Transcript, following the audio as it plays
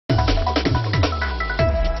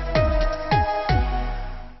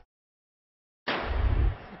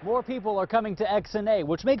More people are coming to XNA,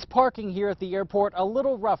 which makes parking here at the airport a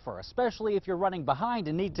little rougher, especially if you're running behind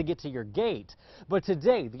and need to get to your gate. But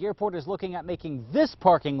today, the airport is looking at making this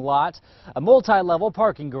parking lot a multi-level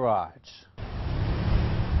parking garage.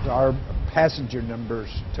 Our passenger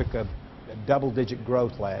numbers took a double-digit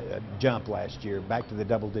growth jump last year, back to the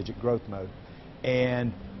double-digit growth mode.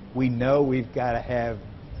 And we know we've got to have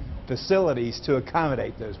facilities to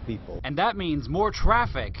accommodate those people. And that means more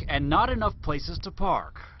traffic and not enough places to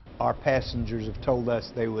park. Our passengers have told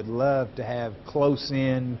us they would love to have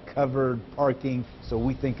close-in, covered parking, so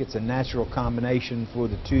we think it's a natural combination for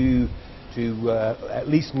the two to at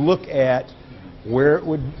least look at where it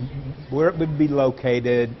would be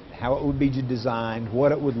located, how it would be designed,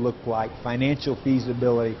 what it would look like, financial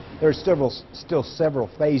feasibility. There are still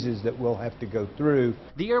several phases that we'll have to go through.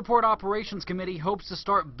 The Airport Operations Committee hopes to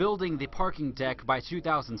start building the parking deck by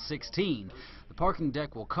 2016. The parking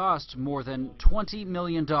deck will cost more than $20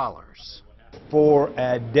 million. For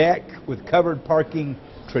a deck with covered parking,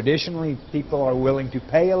 traditionally people are willing to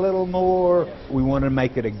pay a little more. We want to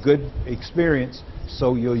make it a good experience,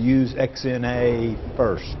 so you'll use XNA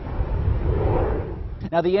first.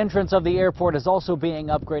 Now, the entrance of the airport is also being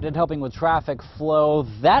upgraded, helping with traffic flow.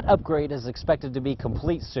 That upgrade is expected to be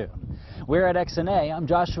complete soon. We're at XNA. I'm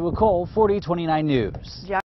Joshua Cole, 4029 News.